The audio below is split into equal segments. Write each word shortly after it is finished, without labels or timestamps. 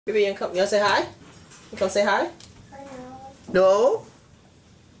Baby, you wanna say hi? You come say hi? No. No?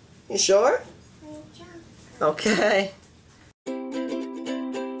 You sure? Okay.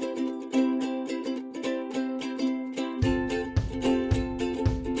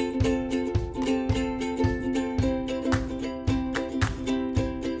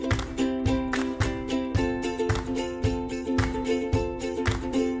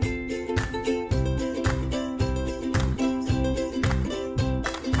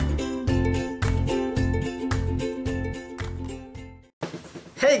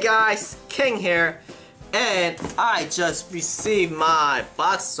 Hey guys, King here, and I just received my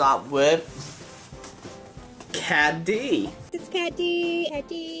box swap with Katt Dee. It's Katt Dee. Katt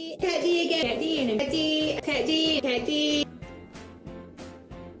Dee. Katt Dee again. Katt Dee and Katt Dee. Katt Dee. Katt Dee.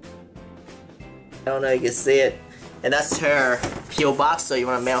 I don't know if you can see it, and that's her P.O. box. So you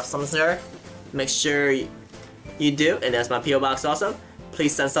want to mail something to her? Make sure you do, and that's my P.O. box also.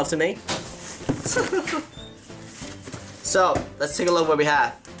 Please send stuff to me. So let's take a look what we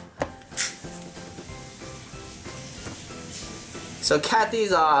have. So Katt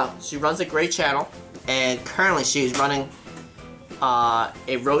Dee's she runs a great channel, and currently she's running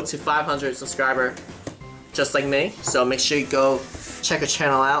a road to 500 subscriber, just like me. So make sure you go check her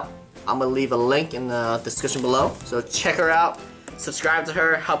channel out. I'm gonna leave a link in the description below. So check her out, subscribe to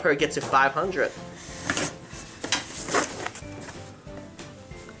her, help her get to 500.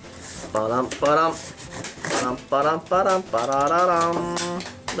 Alright.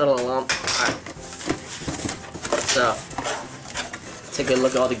 So, take a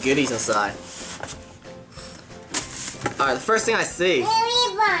look at all the goodies inside. Alright, the first thing I see,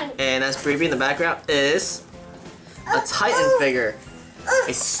 and that's Breeby in the background, is a Titan figure.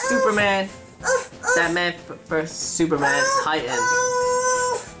 A Superman, Batman for Superman Titan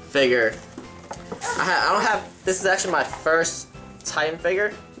figure. I don't have, this is actually my first Titan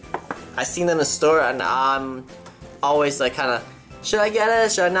figure. I seen them in the store, and I'm always like kind of, should I get it?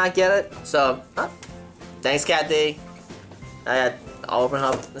 Should I not get it? So, thanks, Katt Dee. I'll open it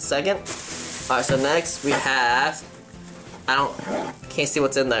up in a second. Alright, so next we have, can't see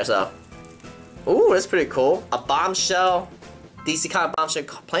what's in there. So, ooh, that's pretty cool. A Bombshell, DC Comics Bombshell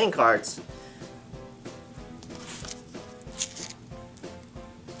playing cards.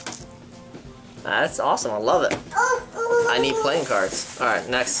 That's awesome. I love it. I need playing cards. Alright,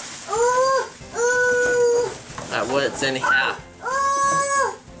 next. Alright, what's in here?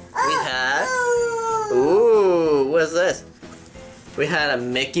 We have... Ooh, what is this? We had a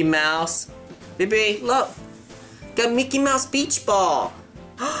Mickey Mouse. Baby, look! Got Mickey Mouse beach ball.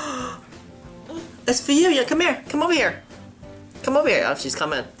 That's for you. Yeah, come here. Come over here. Come over here. Oh, she's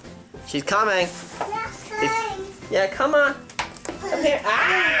coming. She's coming. Yeah, come on. Come here.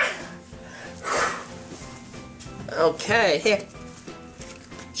 Ah! Okay, here.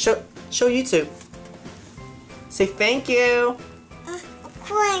 Show YouTube. Say thank you.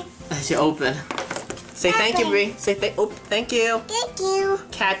 She open. Say thank you, Bree. Say thank you. Thank you.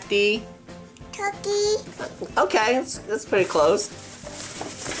 Katt Dee. Cookie. Okay, that's pretty close.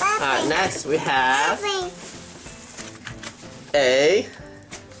 Alright, next we have a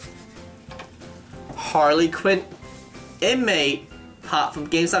Harley Quinn inmate pop from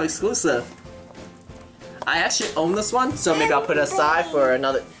GameStop exclusive. I actually own this one, so maybe I'll put it aside for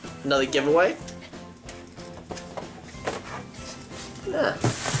another giveaway. Yeah.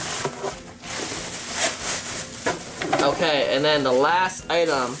 Okay, and then the last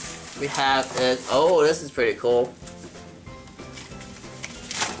item we have is, oh, this is pretty cool.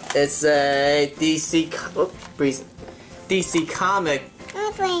 It's a DC comic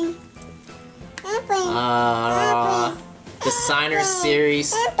designer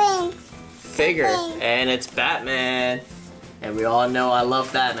series figure, and it's Batman, and we all know I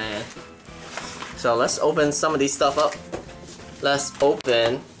love Batman. So let's open some of these stuff up. Let's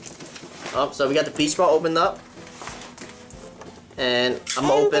open. Oh, so we got the beach ball opened up, and I'm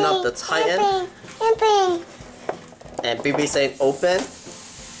gonna open up the Titan. And BB saying open,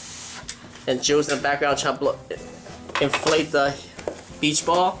 and Jules in the background trying to inflate the beach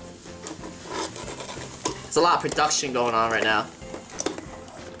ball. There's a lot of production going on right now.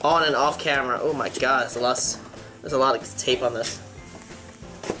 On and off camera. Oh my god, there's a lot of tape on this.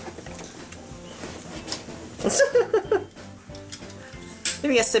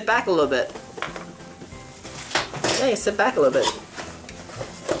 Maybe you sit back a little bit. Yeah, you sit back a little bit.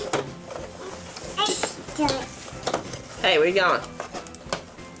 Hey, where you going?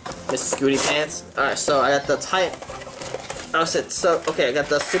 Miss Scooty Pants. Alright, so I got the Titan. Okay, I got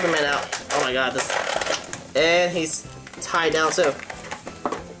the Superman out. Oh my god, this. And he's tied down too.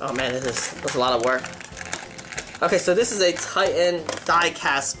 Oh man, that's a lot of work. Okay, so this is a Titan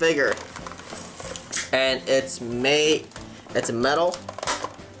die-cast figure. And it's metal.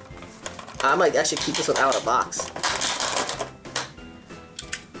 I might actually keep this one out of the box.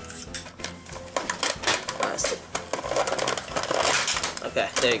 Okay,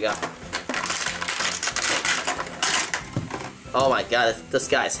 there you go. Oh my god, this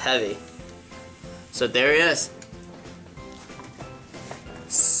guy's heavy. So there he is.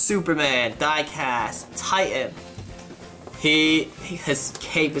 Superman, die-cast, Titan. His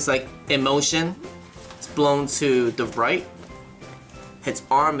cape is like in motion. It's blown to the right. His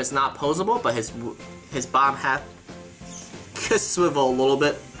arm is not posable, but his bottom half could swivel a little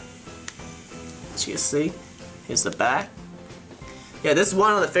bit. As you can see, here's the back. Yeah, this is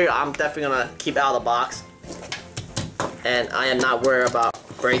one of the figures I'm definitely gonna keep out of the box, and I am not worried about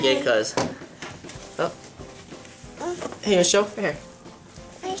breaking because. Oh, here, show here.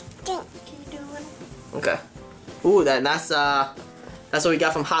 Okay. Ooh, that's what we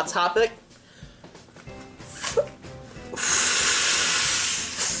got from Hot Topic.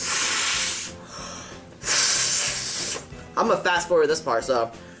 I'm gonna fast forward this part, so.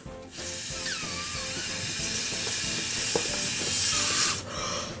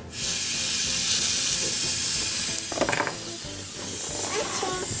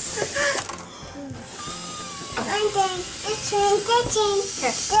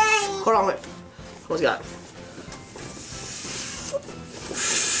 Hold on, wait. What's he got?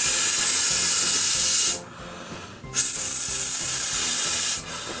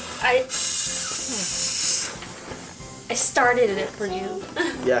 I started it for you.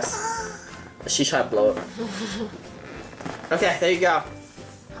 Yes. She tried to blow it. Okay, there you go.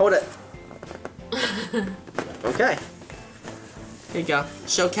 Hold it. Okay. Here you go.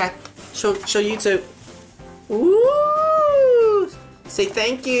 Show Katt. Show YouTube. Woo! Say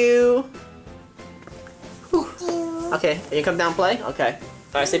thank you. Whew. Okay, you come down and play? Okay.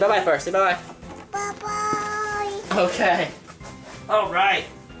 Alright, say bye-bye first. Say bye-bye. Bye-bye. Okay. Alright.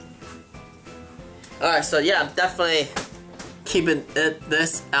 Alright, so yeah, I'm definitely keeping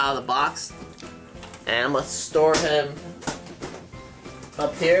this out of the box. And I'm gonna store him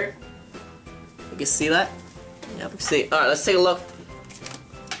up here. You can see that? Yeah, we can see. Alright, let's take a look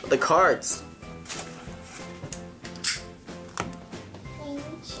at the cards.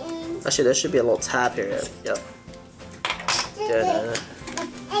 Actually, there should be a little tab here. Yep. Good.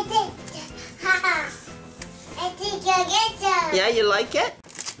 Yeah, you like it?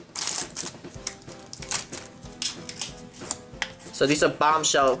 So these are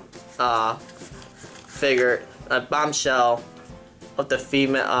bombshell bombshell of the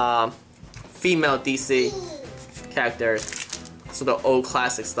female DC characters. So the old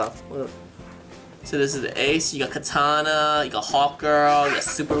classic stuff. So this is the Ace, you got Katana, you got Hawkgirl, you got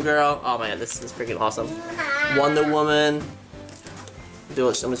Supergirl. Oh man, this is freaking awesome. Wonder Woman. I'm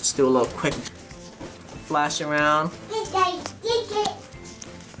gonna just do a little quick flash around.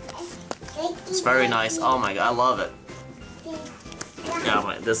 It's very nice. Oh my god, I love it. Yeah,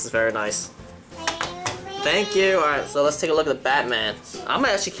 man, this is very nice. Thank you. Alright, so let's take a look at the Batman. I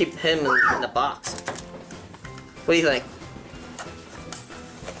might actually keep him in the box. What do you think?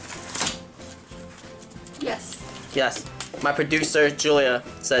 Yes. Yes. My producer, Julia,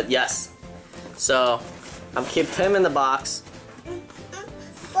 said yes. So, I'm keeping him in the box.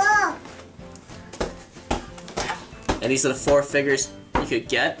 And these are the 4 figures you could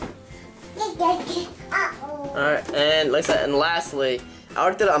get. Alright, and like I said, and lastly, I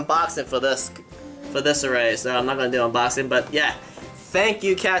already did an unboxing for this array, so I'm not gonna do unboxing, but yeah. Thank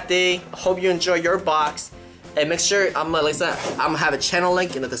you, Katt Dee. I hope you enjoy your box. And make sure, I'm gonna have a channel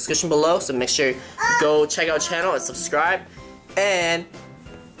link in the description below, so make sure you go check out the channel and subscribe. And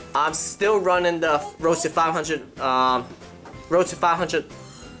I'm still running the Road to 500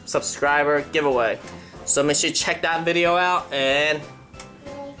 subscriber giveaway. So make sure you check that video out, and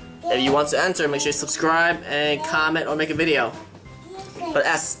if you want to enter, make sure you subscribe and comment or make a video. But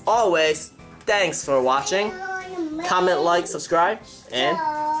as always, thanks for watching. Comment, like, subscribe, and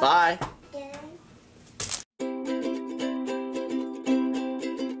bye.